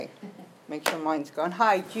Make sure mine's going.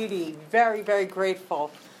 Hi, Judy. Very, very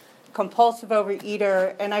grateful. Compulsive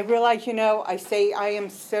overeater. And I realize, I say I am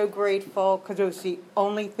so grateful because it was the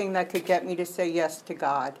only thing that could get me to say yes to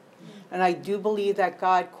God. And I do believe that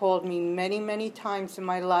God called me many, many times in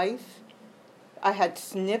my life. I had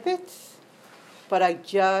snippets, but I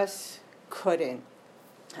just couldn't.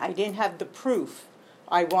 I didn't have the proof.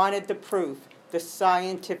 I wanted the proof, the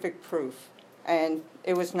scientific proof. And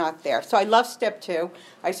it was not there. So I love step 2.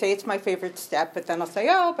 I say it's my favorite step, but then I'll say,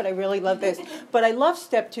 but I really love this. But I love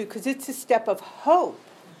step 2 because it's a step of hope.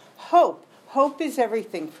 Hope. Hope is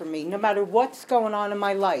everything for me, no matter what's going on in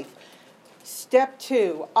my life. Step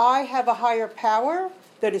 2, I have a higher power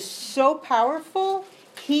that is so powerful,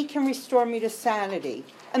 he can restore me to sanity.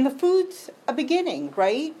 And the food's a beginning,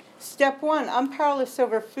 right? Step 1, I'm powerless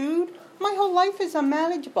over food. My whole life is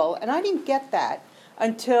unmanageable, and I didn't get that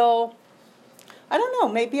until, I don't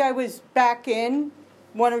know, maybe I was back in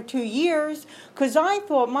 1 or 2 years, because I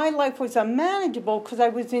thought my life was unmanageable because I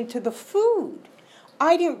was into the food.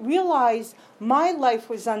 I didn't realize my life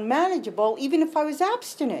was unmanageable even if I was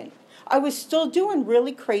abstinent. I was still doing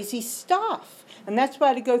really crazy stuff. And that's why I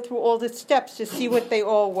had to go through all the steps to see what they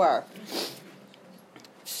all were.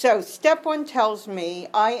 So step 1 tells me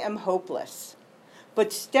I am hopeless.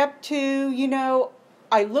 But step 2,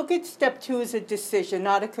 I look at step 2 as a decision,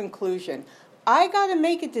 not a conclusion. I got to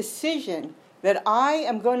make a decision that I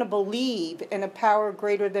am going to believe in a power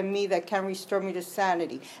greater than me that can restore me to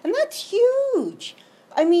sanity. And that's huge.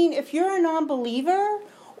 I mean, if you're a non-believer,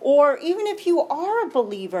 or even if you are a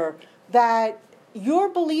believer, that you're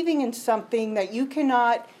believing in something that you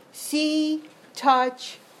cannot see,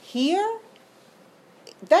 touch, hear,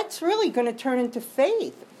 that's really going to turn into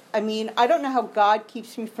faith. I mean, I don't know how God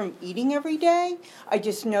keeps me from eating every day. I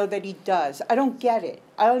just know that he does. I don't get it.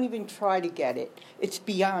 I don't even try to get it. It's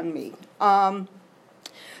beyond me.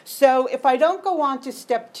 So if I don't go on to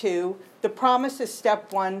step 2, the promise of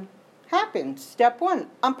step 1 happens. Step 1,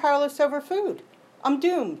 I'm powerless over food. I'm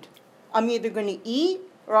doomed. I'm either going to eat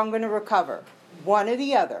or I'm going to recover. One or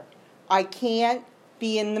the other. I can't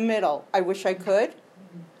be in the middle. I wish I could.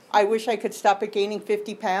 I wish I could stop at gaining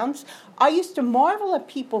 50 pounds. I used to marvel at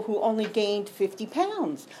people who only gained 50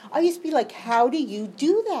 pounds. I used to be like, how do you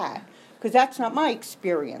do that? Because that's not my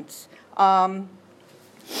experience. But,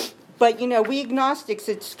 we agnostics,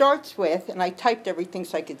 it starts with, and I typed everything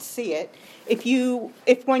so I could see it,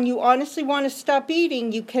 if when you honestly want to stop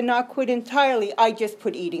eating, you cannot quit entirely. I just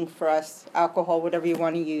put eating for us, alcohol, whatever you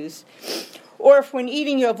want to use. Or if when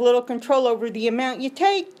eating you have little control over the amount you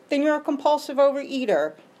take, then you're a compulsive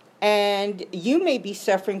overeater. And you may be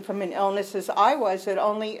suffering from an illness as I was that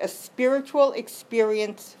only a spiritual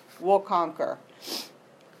experience will conquer.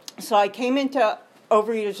 So I came into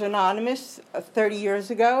Overeaters Anonymous 30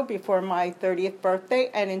 years ago before my 30th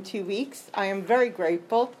birthday, and in 2 weeks I am very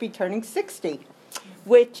grateful to be turning 60,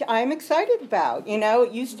 which I'm excited about.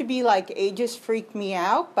 It used to be like ages freak me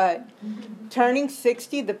out, but turning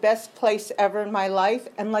 60, the best place ever in my life.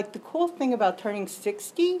 And like the cool thing about turning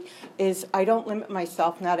 60 is I don't limit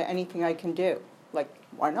myself now to anything I can do. Like,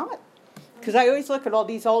 why not? Because I always look at all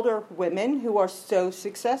these older women who are so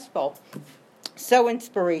successful. So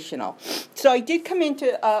inspirational. So I did come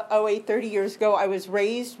into OA 30 years ago. I was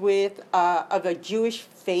raised of a Jewish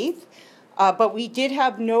faith, but we did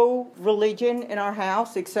have no religion in our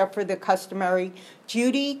house except for the customary,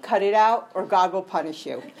 Judy, cut it out or God will punish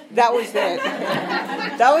you. That was it.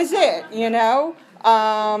 That was it,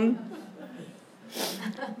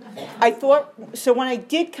 I thought, so when I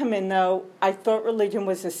did come in, though, I thought religion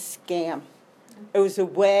was a scam. It was a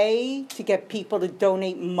way to get people to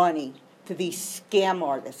donate money to these scam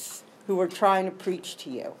artists who were trying to preach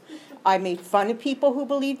to you. I made fun of people who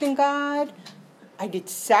believed in God. I did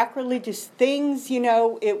sacrilegious things.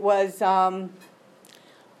 It was, I'm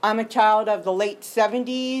a child of the late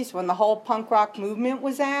 70s when the whole punk rock movement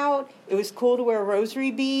was out. It was cool to wear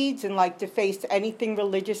rosary beads and to face anything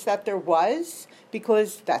religious that there was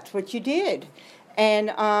because that's what you did.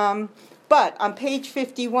 And, but on page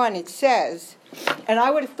 51 it says, and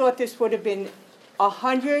I would have thought this would have been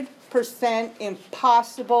 100%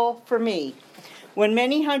 impossible for me. When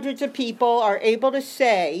many hundreds of people are able to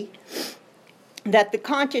say that the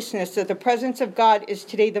consciousness of the presence of God is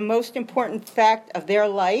today the most important fact of their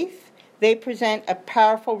life, they present a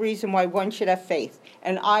powerful reason why one should have faith.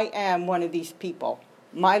 And I am one of these people.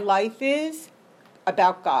 My life is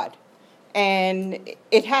about God. And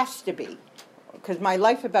it has to be. Because my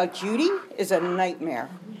life about Judy is a nightmare.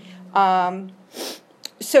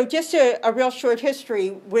 So just a real short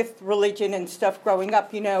history with religion and stuff growing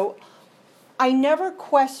up. I never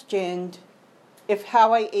questioned if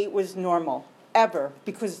how I ate was normal, ever,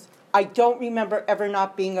 because I don't remember ever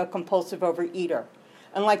not being a compulsive overeater.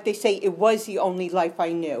 And like they say, it was the only life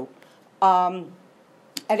I knew.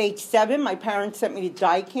 At age 7, my parents sent me to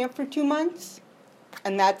diet camp for 2 months,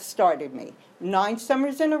 and that started me. 9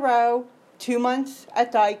 summers in a row, 2 months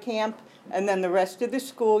at diet camp, and then the rest of the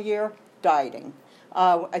school year, dieting.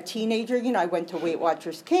 A teenager, I went to Weight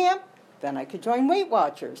Watchers camp, then I could join Weight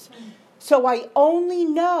Watchers. So I only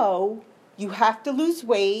know you have to lose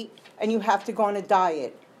weight and you have to go on a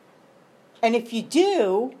diet. And if you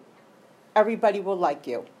do, everybody will like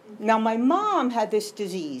you. Now, my mom had this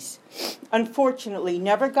disease. Unfortunately,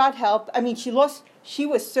 never got help. I mean, she was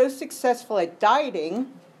so successful at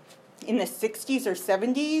dieting in the 60s or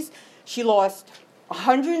 70s. She lost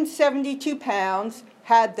 172 pounds,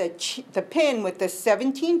 had the pin with the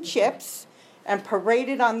 17 chips, and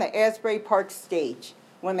paraded on the Asbury Park stage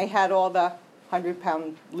when they had all the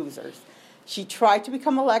 100-pound losers. She tried to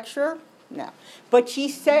become a lecturer. No. But she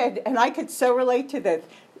said, and I could so relate to this,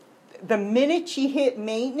 the minute she hit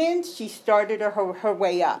maintenance, she started her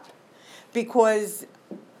way up. Because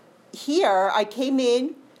here, I came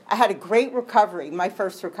in, I had a great recovery, my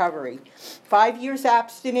first recovery. 5 years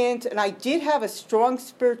abstinence, and I did have a strong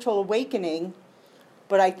spiritual awakening,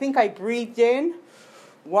 but I think I breathed in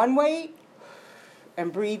 1 weight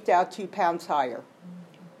and breathed out 2 pounds higher.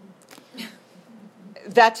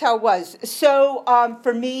 That's how it was. So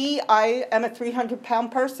for me, I am a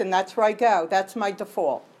 300-pound person. That's where I go. That's my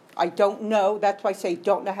default. I don't know. That's why I say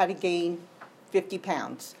don't know how to gain 50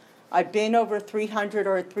 pounds. I've been over 300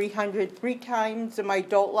 or 300 3 times in my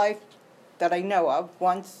adult life that I know of.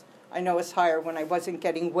 Once I know it's higher when I wasn't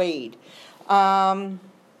getting weighed.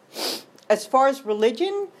 As far as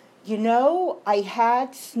religion, I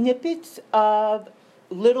had snippets of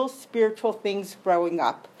little spiritual things growing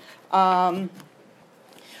up.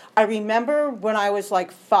 I remember when I was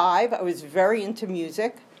like 5, I was very into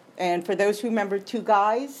music. And for those who remember Two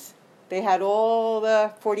Guys, they had all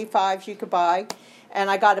the 45s you could buy.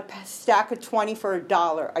 And I got a stack of 20 for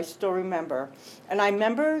 $1. I still remember. And I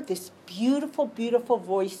remember this beautiful, beautiful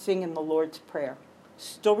voice singing the Lord's Prayer.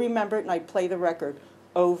 Still remember it, and I'd play the record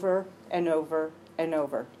over and over and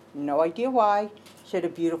over. No idea why. She had a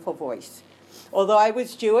beautiful voice. Although I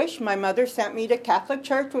was Jewish, my mother sent me to Catholic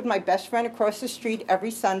church with my best friend across the street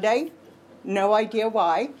every Sunday. No idea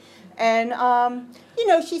why. And,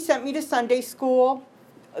 she sent me to Sunday school,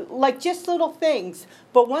 like just little things.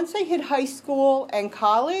 But once I hit high school and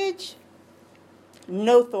college,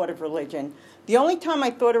 no thought of religion. The only time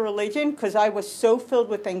I thought of religion, because I was so filled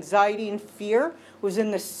with anxiety and fear, was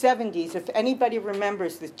in the 70s. If anybody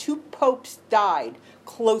remembers, the 2 popes died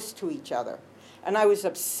close to each other. And I was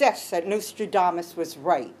obsessed that Nostradamus was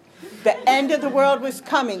right. The end of the world was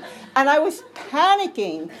coming. And I was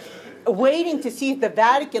panicking, waiting to see if the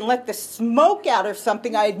Vatican let the smoke out or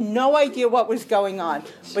something. I had no idea what was going on.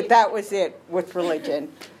 But that was it with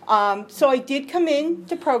religion. So I did come in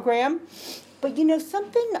to program. But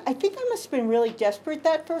something, I think I must have been really desperate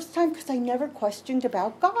that first time because I never questioned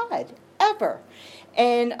about God, ever.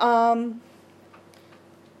 And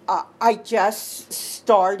I just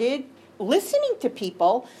started listening to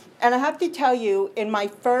people. And I have to tell you, in my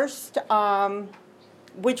first,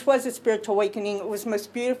 which was a spiritual awakening, it was the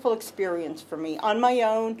most beautiful experience for me. On my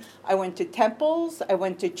own, I went to temples, I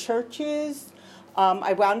went to churches.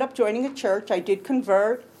 I wound up joining a church. I did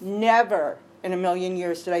convert. Never in a million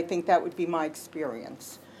years did I think that would be my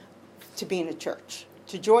experience, to be in a church,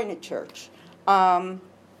 to join a church. I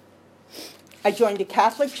joined a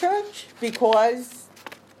Catholic church because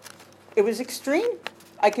it was extreme.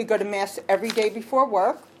 I could go to Mass every day before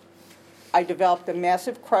work. I developed a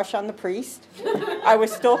massive crush on the priest. I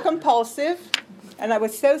was still compulsive, and I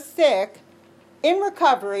was so sick, in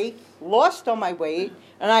recovery, lost all my weight,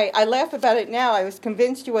 and I laugh about it now. I was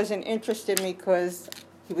convinced he wasn't interested in me because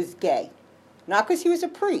he was gay, not because he was a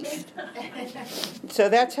priest. So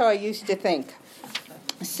that's how I used to think.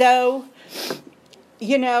 So,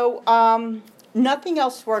 nothing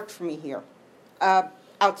else worked for me here.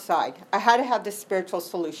 Outside. I had to have this spiritual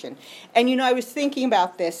solution. And, I was thinking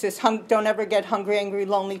about this don't ever get hungry, angry,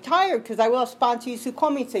 lonely, tired, because I will have sponsors who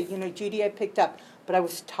call me and say, Judy, I picked up. But I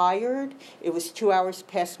was tired. It was 2 hours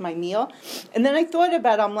past my meal. And then I thought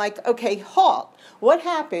about it. I'm like, okay, halt. What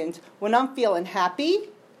happens when I'm feeling happy,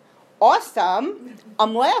 awesome,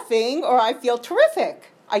 I'm laughing, or I feel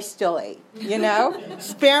terrific? I still ate,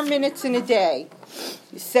 Spare minutes in a day.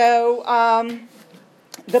 So,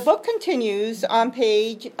 the book continues on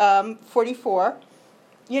page 44.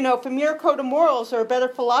 If a mere code of morals or a better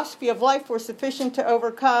philosophy of life were sufficient to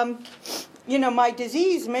overcome, my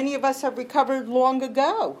disease, many of us have recovered long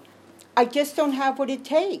ago. I just don't have what it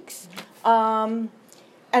takes.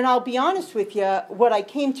 And I'll be honest with you, what I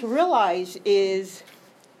came to realize is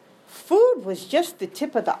food was just the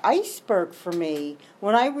tip of the iceberg for me.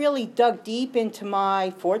 When I really dug deep into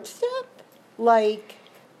my fourth step, like,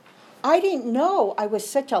 I didn't know I was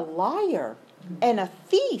such a liar and a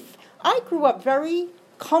thief. I grew up very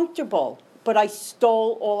comfortable, but I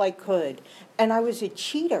stole all I could. And I was a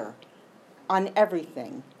cheater on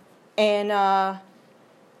everything. And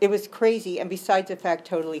it was crazy, and besides the fact,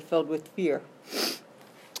 totally filled with fear.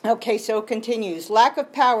 Okay, so it continues. Lack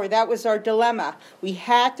of power, that was our dilemma. We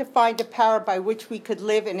had to find a power by which we could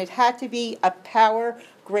live, and it had to be a power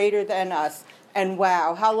greater than us. And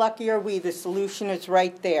wow, how lucky are we? The solution is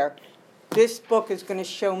right there. This book is going to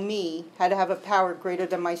show me how to have a power greater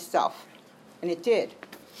than myself. And it did.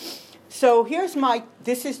 So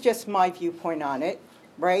this is just my viewpoint on it,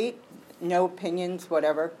 right? No opinions,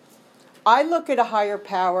 whatever. I look at a higher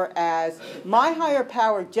power as my higher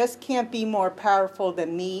power just can't be more powerful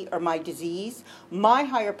than me or my disease. My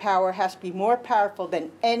higher power has to be more powerful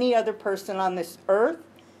than any other person on this earth,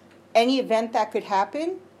 any event that could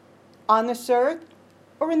happen on this earth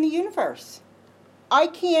or in the universe. I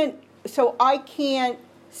can't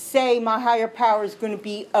say my higher power is going to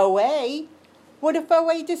be OA. What if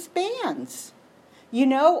OA disbands? You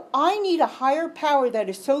know, I need a higher power that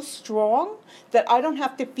is so strong that I don't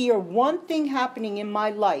have to fear one thing happening in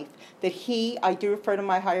my life, that I do refer to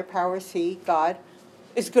my higher power as He, God,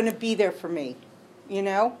 is going to be there for me, you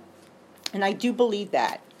know? And I do believe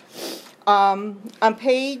that. On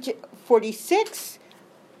page 46,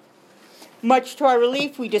 much to our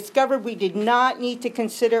relief, we discovered we did not need to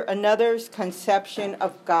consider another's conception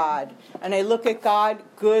of God. And I look at God,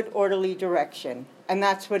 good, orderly direction. And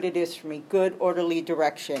that's what it is for me, good, orderly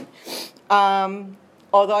direction.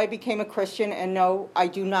 Although I became a Christian, and no, I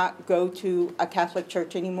do not go to a Catholic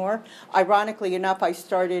church anymore. Ironically enough, I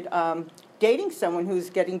started dating someone who's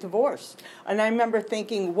getting divorced. And I remember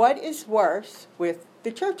thinking, what is worse with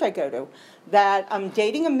the church I go to? That I'm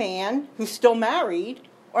dating a man who's still married,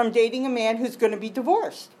 or I'm dating a man who's going to be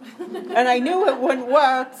divorced. And I knew it wouldn't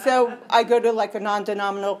work, so I go to like a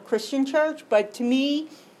non-denominational Christian church. But to me,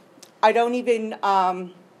 I don't even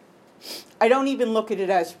look at it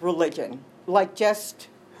as religion, like just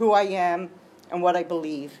who I am and what I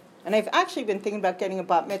believe. And I've actually been thinking about getting a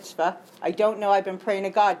bat mitzvah. I don't know. I've been praying to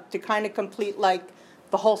God to kind of complete like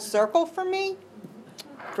the whole circle for me.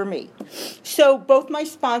 So both my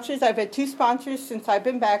sponsors, I've had 2 sponsors since I've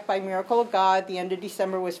been back by miracle of God. The end of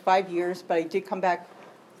December was 5 years, but I did come back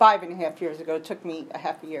 5.5 years ago. It took me a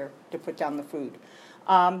half a year to put down the food.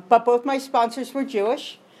 But both my sponsors were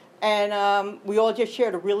Jewish. And we all just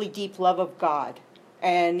shared a really deep love of God.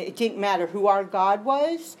 And it didn't matter who our God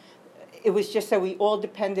was. It was just that we all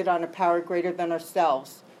depended on a power greater than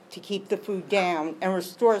ourselves to keep the food down and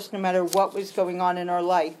restore us no matter what was going on in our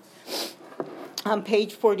life. On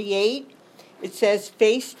page 48, it says,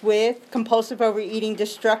 faced with compulsive overeating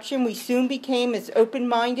destruction, we soon became as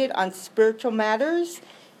open-minded on spiritual matters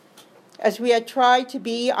as we had tried to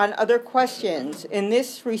be on other questions. In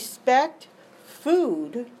this respect,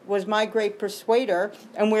 food was my great persuader,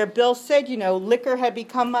 and where Bill said, liquor had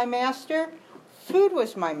become my master, food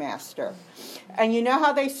was my master. And you know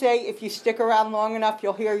how they say, if you stick around long enough,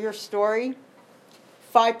 you'll hear your story?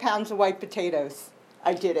 5 pounds of white potatoes.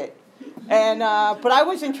 I did it. And but I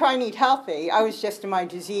wasn't trying to eat healthy. I was just in my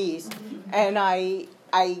disease. And I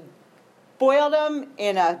boiled them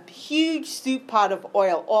in a huge soup pot of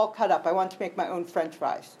oil, all cut up. I wanted to make my own French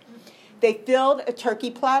fries. They filled a turkey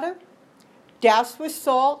platter, doused with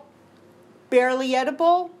salt, barely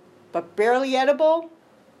edible,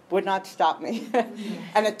 would not stop me.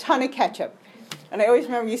 And a ton of ketchup. And I always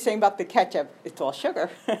remember you saying about the ketchup, it's all sugar.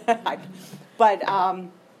 But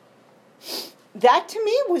that to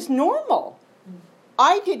me was normal.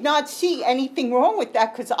 I did not see anything wrong with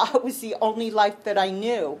that because I was the only life that I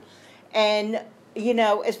knew. And,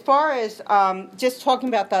 as far as just talking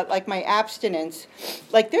about that, like my abstinence,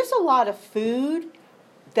 like there's a lot of food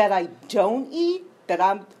that I don't eat, that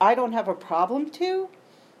I don't have a problem to.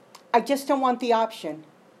 I just don't want the option.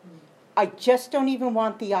 I just don't even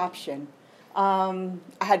want the option. I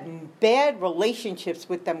had bad relationships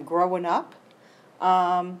with them growing up.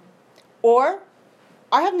 Or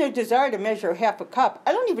I have no desire to measure half a cup.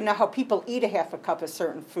 I don't even know how people eat a half a cup of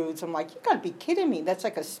certain foods. I'm like, you got to be kidding me. That's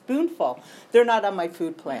like a spoonful. They're not on my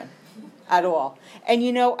food plan at all. And,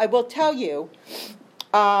 I will tell you,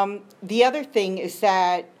 the other thing is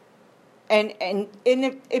that, and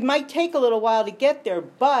it might take a little while to get there,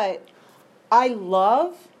 but I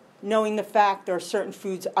love knowing the fact there are certain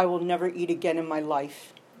foods I will never eat again in my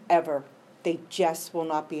life, ever. They just will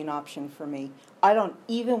not be an option for me. I don't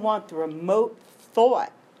even want the remote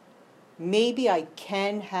thought maybe I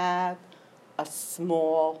can have a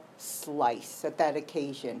small slice at that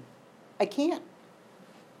occasion. I can't.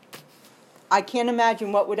 I can't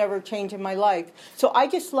imagine what would ever change in my life. So I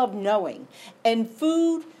just love knowing. And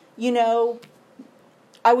food,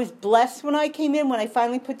 I was blessed when I came in. When I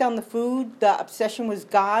finally put down the food, the obsession was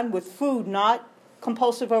gone with food, not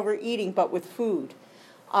compulsive overeating, but with food.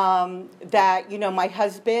 My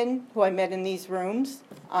husband, who I met in these rooms,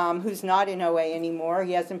 who's not in OA anymore,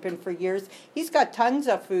 he hasn't been for years, he's got tons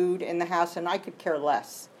of food in the house, and I could care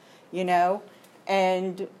less,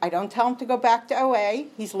 And I don't tell him to go back to OA.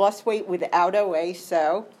 He's lost weight without OA,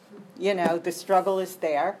 so, the struggle is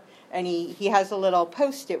there. And he has a little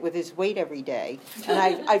Post-it with his weight every day. And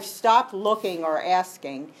I've stopped looking or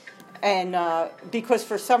asking, and because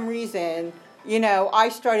for some reason, I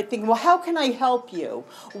started thinking, well, how can I help you?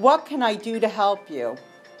 What can I do to help you?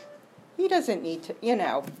 He doesn't need to,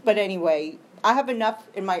 But anyway, I have enough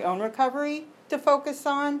in my own recovery to focus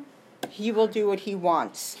on. He will do what he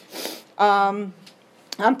wants. On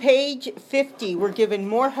page 50, we're given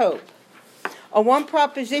more hope. On one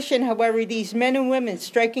proposition, however, these men and women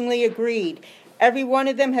strikingly agreed. Every one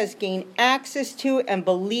of them has gained access to and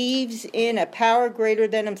believes in a power greater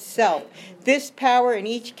than himself. This power, in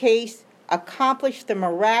each case, accomplished the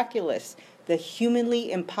miraculous, the humanly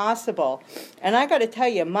impossible. And I got to tell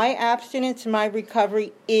you, my abstinence, my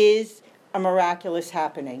recovery is a miraculous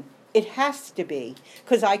happening. It has to be,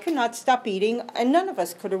 because I could not stop eating, and none of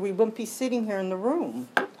us could, or we wouldn't be sitting here in the room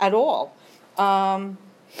at all. And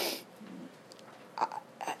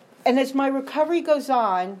as my recovery goes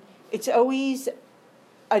on, it's always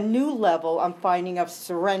a new level I'm finding of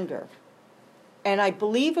surrender. And I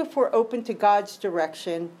believe if we're open to God's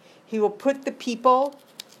direction, He will put the people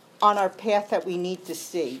on our path that we need to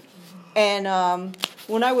see. And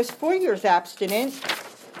when I was 4 years abstinent,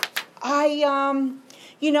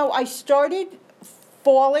 I started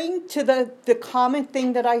falling to the common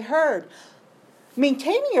thing that I heard.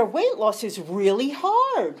 Maintaining your weight loss is really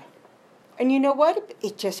hard. And you know what?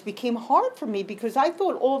 It just became hard for me because I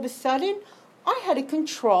thought all of a sudden I had to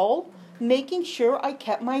control making sure I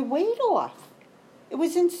kept my weight off. It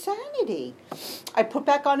was insanity. I put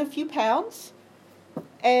back on a few pounds,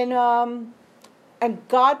 and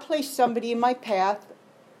God placed somebody in my path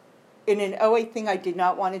in an OA thing I did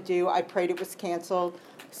not want to do. I prayed it was canceled.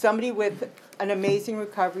 Somebody with an amazing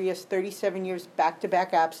recovery, has 37 years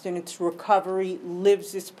back-to-back abstinence recovery,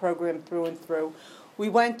 lives this program through and through. We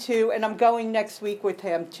went to, and I'm going next week with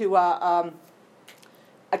him, to a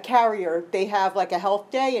carrier. They have like a health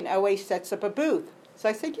day, and OA sets up a booth. So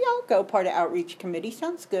I said, yeah, I'll go, part of outreach committee.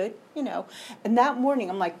 Sounds good, And that morning,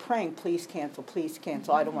 I'm like praying, please cancel, please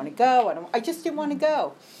cancel. I don't want to go. I just didn't want to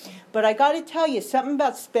go. But I got to tell you, something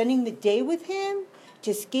about spending the day with him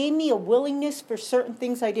just gave me a willingness for certain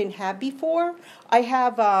things I didn't have before. I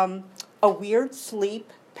have a weird sleep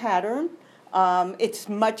pattern. It's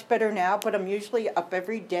much better now, but I'm usually up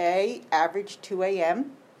every day, average 2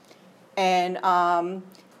 a.m. And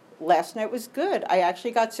last night was good. I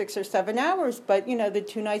actually got 6 or 7 hours, but, the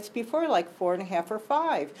 2 nights before, like 4.5 or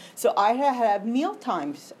 5. So I have meal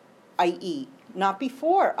times I eat, not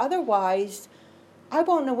before. Otherwise, I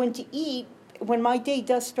won't know when to eat when my day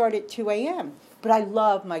does start at 2 a.m. But I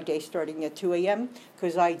love my day starting at 2 a.m.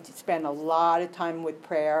 because I spend a lot of time with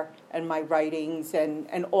prayer and my writings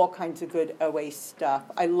and all kinds of good OA stuff.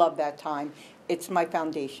 I love that time. It's my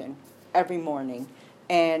foundation every morning.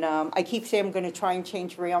 And I keep saying I'm going to try and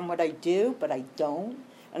change around what I do, but I don't.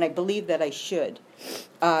 And I believe that I should,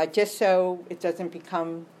 just so it doesn't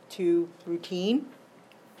become too routine.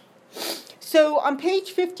 So on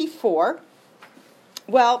page 54,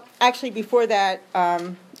 well, actually before that,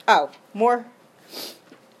 more.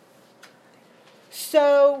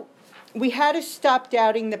 So we had to stop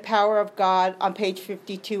doubting the power of God on page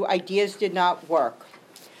 52. Ideas did not work.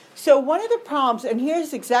 So one of the problems, and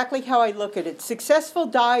here's exactly how I look at it, successful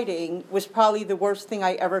dieting was probably the worst thing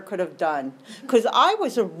I ever could have done. Because I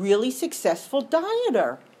was a really successful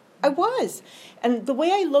dieter. I was. And the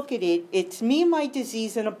way I look at it, it's me and my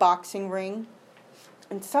disease in a boxing ring.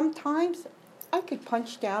 And sometimes I could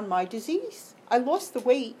punch down my disease. I lost the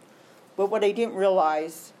weight, but what I didn't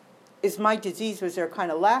realize is my disease was there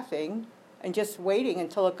kind of laughing and just waiting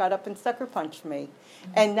until it got up and sucker punched me.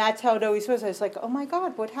 And that's how it always was. I was like, oh my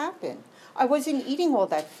God, what happened? I wasn't eating all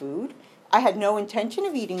that food. I had no intention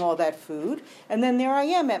of eating all that food. And then there I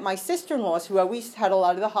am at my sister-in-law's, who always had a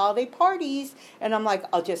lot of the holiday parties, and I'm like,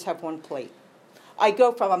 I'll just have one plate. I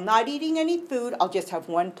go from I'm not eating any food, I'll just have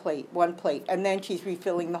one plate. And then she's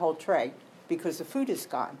refilling the whole tray because the food is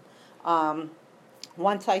gone.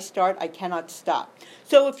 Once I start, I cannot stop.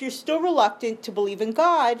 So if you're still reluctant to believe in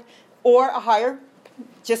God, or a higher,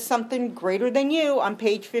 just something greater than you. On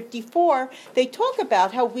page 54, they talk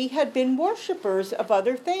about how we had been worshipers of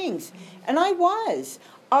other things. And I was.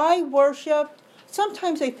 I worshiped,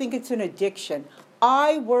 sometimes I think it's an addiction.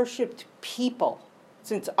 I worshiped people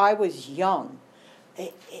since I was young.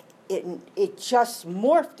 It just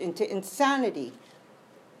morphed into insanity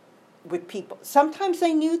with people. Sometimes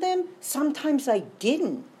I knew them, sometimes I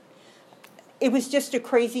didn't. It was just a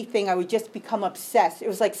crazy thing. I would just become obsessed. It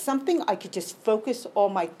was like something I could just focus all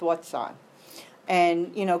my thoughts on.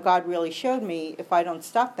 And, God really showed me, if I don't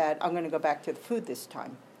stop that, I'm going to go back to the food this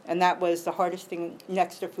time. And that was the hardest thing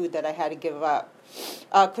next to food that I had to give up.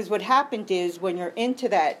 Because what happened is when you're into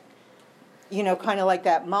that, kind of like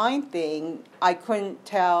that mind thing, I couldn't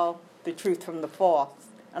tell the truth from the false.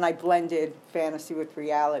 And I blended fantasy with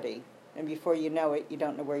reality. And before you know it, you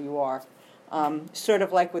don't know where you are. Sort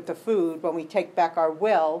of like with the food, when we take back our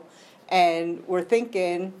will and we're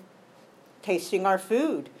thinking, tasting our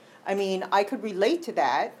food. I mean, I could relate to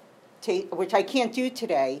that, which I can't do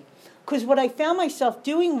today, because what I found myself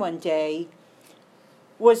doing one day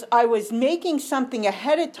was I was making something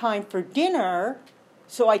ahead of time for dinner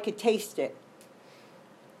so I could taste it.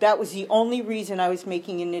 That was the only reason I was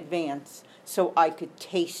making in advance, so I could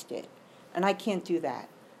taste it. And I can't do that.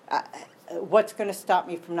 What's going to stop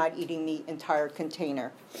me from not eating the entire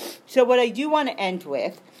container? So what I do want to end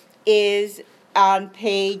with is on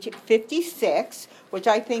page 56, which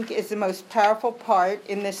I think is the most powerful part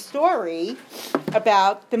in this story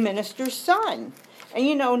about the minister's son.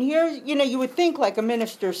 And, and here, you would think like a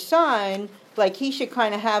minister's son, like he should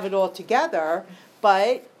kind of have it all together.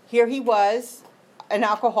 But here he was, an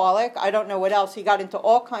alcoholic. I don't know what else. He got into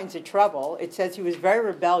all kinds of trouble. It says he was very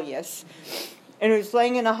rebellious. And he was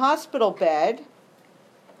laying in a hospital bed,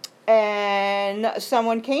 and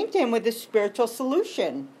someone came to him with a spiritual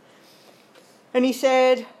solution. And he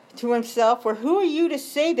said to himself, well, who are you to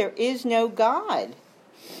say there is no God?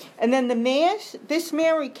 And then this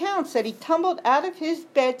man recounts that he tumbled out of his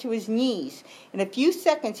bed to his knees. In a few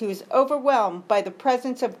seconds, he was overwhelmed by the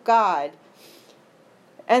presence of God.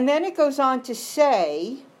 And then it goes on to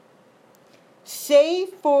say, save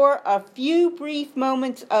for a few brief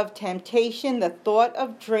moments of temptation, the thought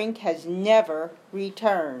of drink has never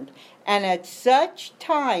returned. And at such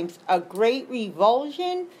times, a great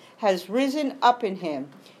revulsion has risen up in him.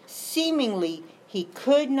 Seemingly, he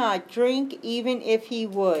could not drink even if he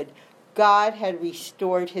would. God had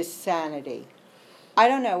restored his sanity. I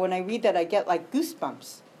don't know, when I read that, I get like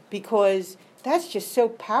goosebumps because that's just so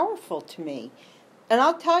powerful to me. And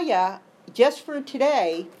I'll tell you, just for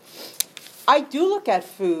today, I do look at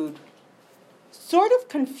food sort of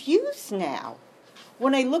confused now.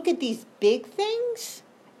 When I look at these big things,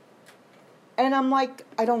 and I'm like,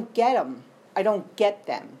 I don't get them. I don't get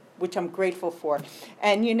them, which I'm grateful for.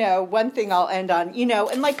 And, one thing I'll end on,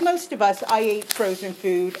 and like most of us, I ate frozen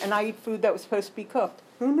food, and I ate food that was supposed to be cooked.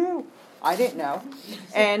 Who knew? I didn't know.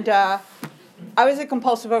 And I was a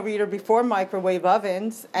compulsive overeater before microwave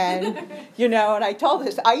ovens, and, and I told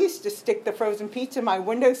this, I used to stick the frozen pizza in my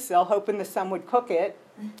windowsill hoping the sun would cook it.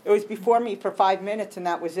 It was before me for 5 minutes, and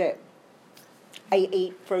that was it. I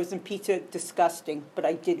ate frozen pizza, disgusting, but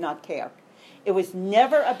I did not care. It was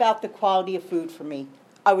never about the quality of food for me.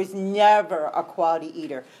 I was never a quality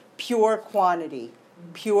eater. Pure quantity.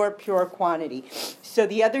 Pure quantity. So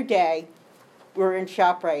the other day, we were in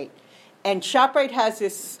ShopRite. And ShopRite has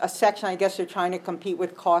a section, I guess they're trying to compete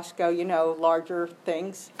with Costco, larger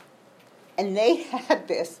things. And they had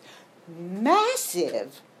this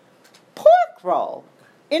massive pork roll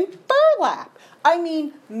in burlap. I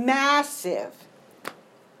mean, massive.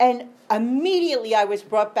 And immediately I was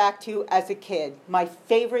brought back to, as a kid, my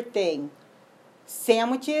favorite thing,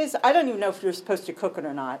 sandwiches. I don't even know if you're supposed to cook it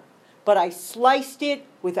or not, but I sliced it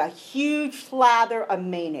with a huge slather of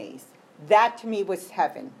mayonnaise. That to me was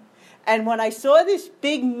heaven. And when I saw this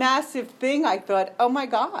big, massive thing, I thought, oh my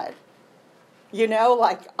God.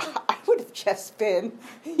 I would have just been,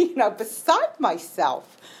 beside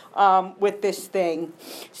myself with this thing.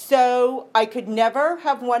 So I could never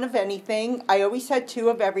have one of anything. I always had 2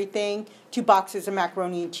 of everything, 2 boxes of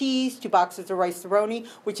macaroni and cheese, 2 boxes of rice-a-roni,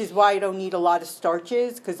 which is why I don't need a lot of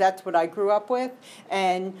starches, because that's what I grew up with.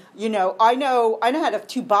 And, I know how to have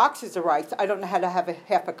 2 boxes of rice. I don't know how to have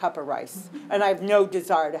half a cup of rice. And I have no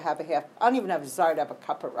desire to have I don't even have a desire to have a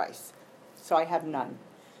cup of rice. So I have none.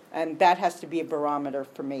 And that has to be a barometer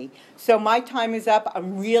for me. So my time is up.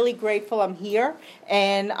 I'm really grateful I'm here.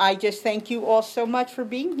 And I just thank you all so much for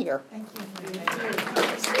being here. Thank you.